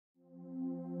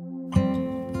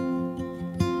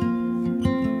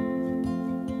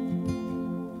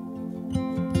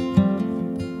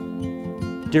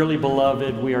Dearly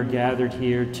beloved, we are gathered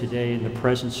here today in the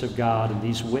presence of God and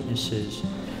these witnesses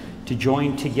to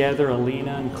join together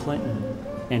Alena and Clinton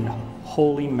in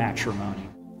holy matrimony.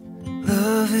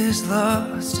 Love is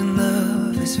lost and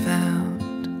love is found.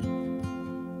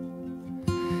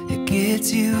 It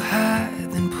gets you high,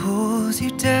 then pulls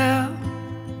you down.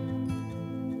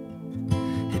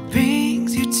 It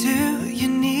brings you to your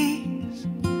knees,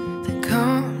 then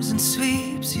comes and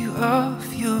sweeps you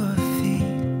off your feet.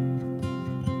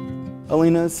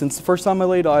 Alena, since the first time I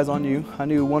laid eyes on you, I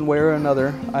knew one way or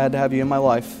another I had to have you in my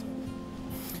life.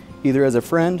 Either as a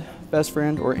friend, best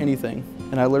friend, or anything.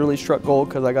 And I literally struck gold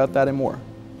because I got that and more.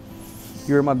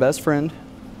 You're my best friend.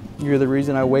 You're the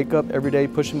reason I wake up every day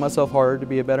pushing myself harder to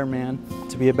be a better man,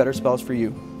 to be a better spouse for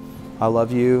you. I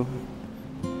love you,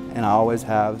 and I always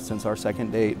have since our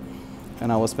second date.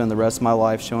 And I will spend the rest of my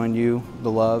life showing you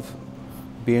the love,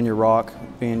 being your rock,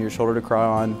 being your shoulder to cry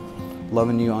on,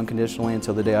 loving you unconditionally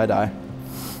until the day I die.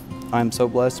 I'm so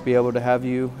blessed to be able to have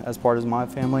you as part of my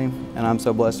family, and I'm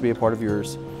so blessed to be a part of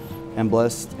yours. And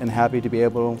blessed and happy to be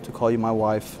able to call you my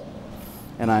wife.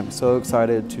 And I'm so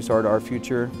excited to start our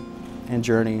future and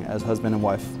journey as husband and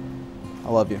wife. I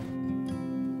love you.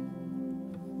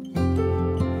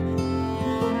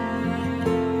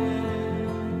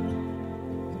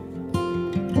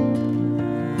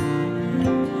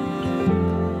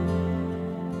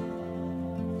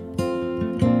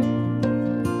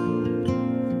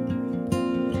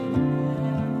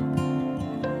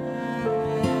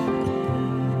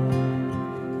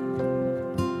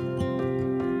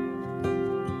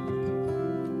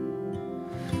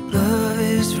 Love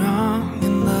is wrong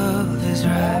and love is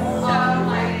right. Oh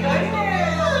my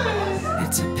goodness!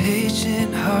 It's a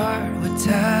patient heart with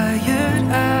tired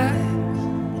eyes.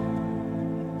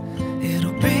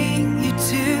 It'll bring you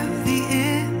to the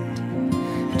end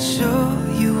and show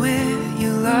you where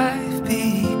your life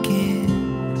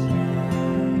begins.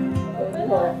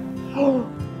 Oh,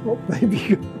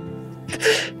 baby.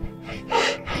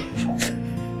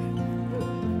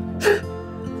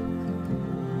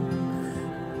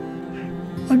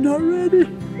 I'm not ready. I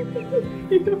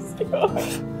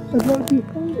love you.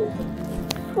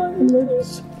 I love you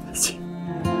so much.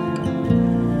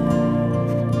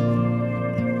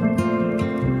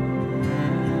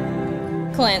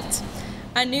 Clint,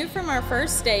 I knew from our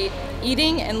first date,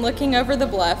 eating and looking over the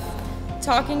bluff,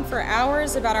 talking for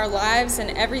hours about our lives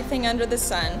and everything under the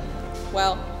sun.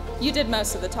 Well, you did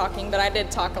most of the talking, but I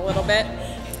did talk a little bit.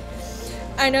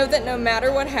 I know that no matter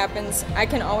what happens, I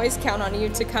can always count on you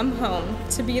to come home,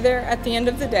 to be there at the end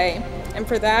of the day, and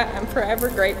for that, I'm forever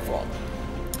grateful.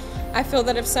 I feel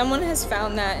that if someone has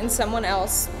found that in someone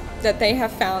else, that they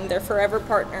have found their forever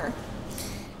partner.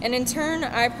 And in turn,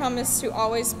 I promise to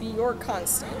always be your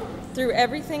constant. Through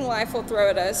everything life will throw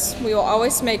at us, we will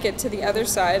always make it to the other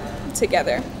side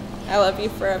together. I love you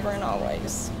forever and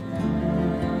always.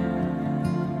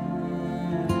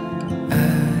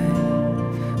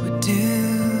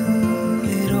 Do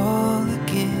it all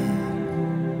again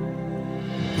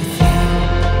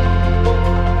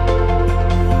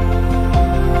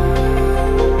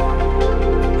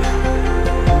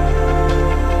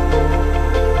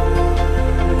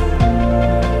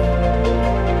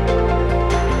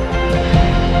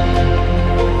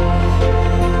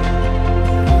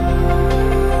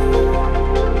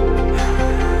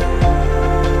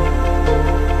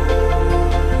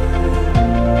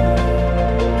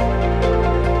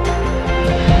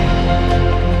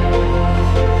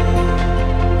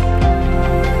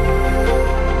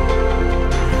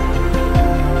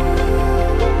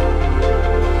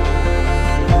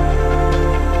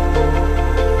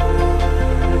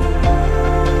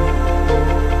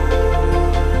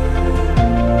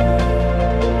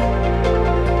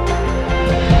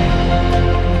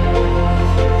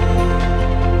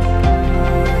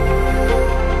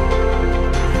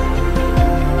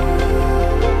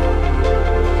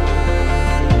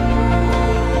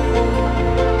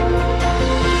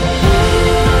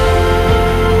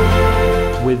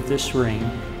with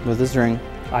With this ring,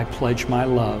 I pledge my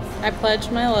love. I pledge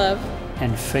my love.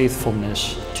 And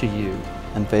faithfulness to you.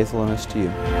 And faithfulness to you.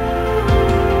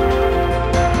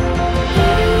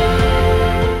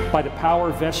 By the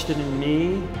power vested in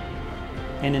me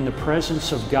and in the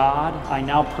presence of God, I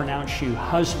now pronounce you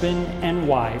husband and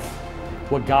wife.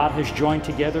 What God has joined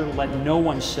together, let no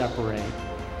one separate.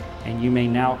 And you may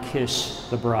now kiss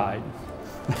the bride.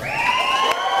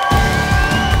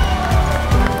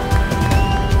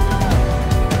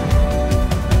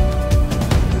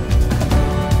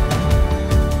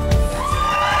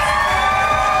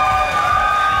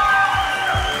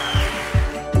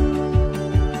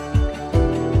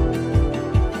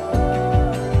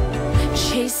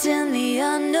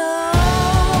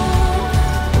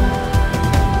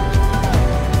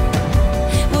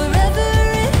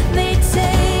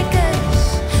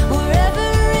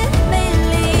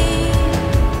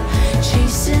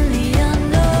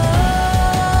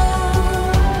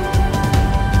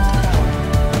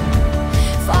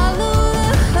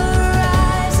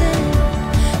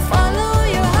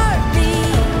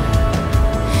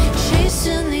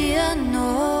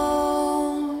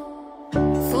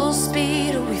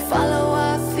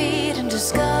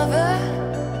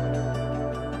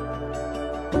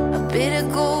 bit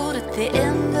of gold at the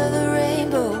end of the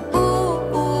rainbow. Ooh,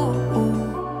 ooh,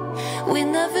 ooh. We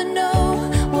never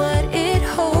know what it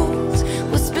holds.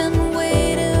 What's been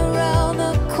waiting around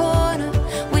the corner.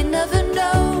 We never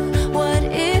know what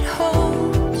it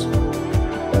holds.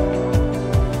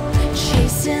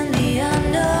 Chasing the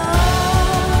unknown.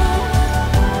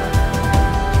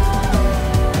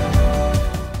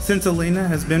 Since Alena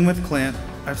has been with Clint,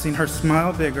 I've seen her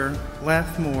smile bigger,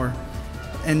 laugh more,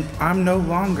 and I'm no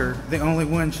longer the only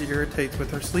one she irritates with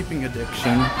her sleeping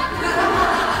addiction.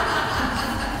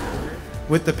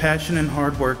 With the passion and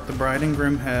hard work the bride and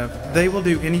groom have, they will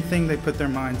do anything they put their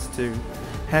minds to.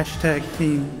 Hashtag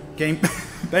team game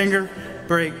banger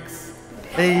breaks.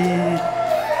 Hey,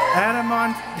 add them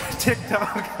on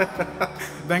TikTok.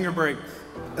 Banger breaks.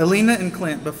 Alena and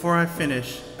Clint, before I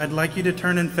finish, I'd like you to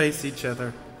turn and face each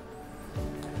other.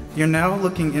 You're now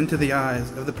looking into the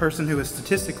eyes of the person who is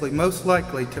statistically most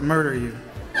likely to murder you.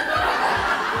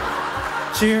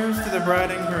 Cheers to the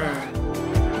bride and groom.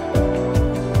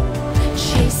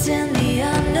 Chasing the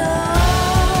unknown.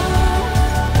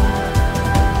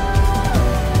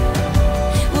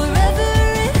 Wherever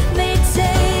it may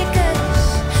take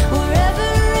us,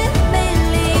 wherever it may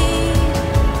lead.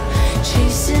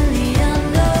 Chasing the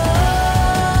unknown.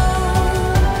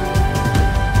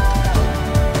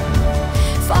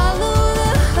 Follow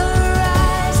the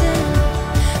horizon,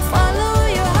 follow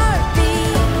your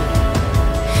heartbeat.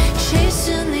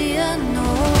 Chasing the unknown.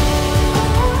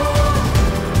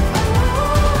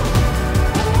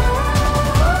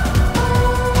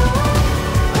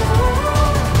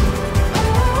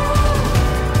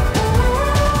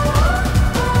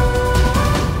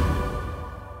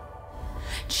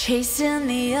 Chasing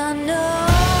the unknown.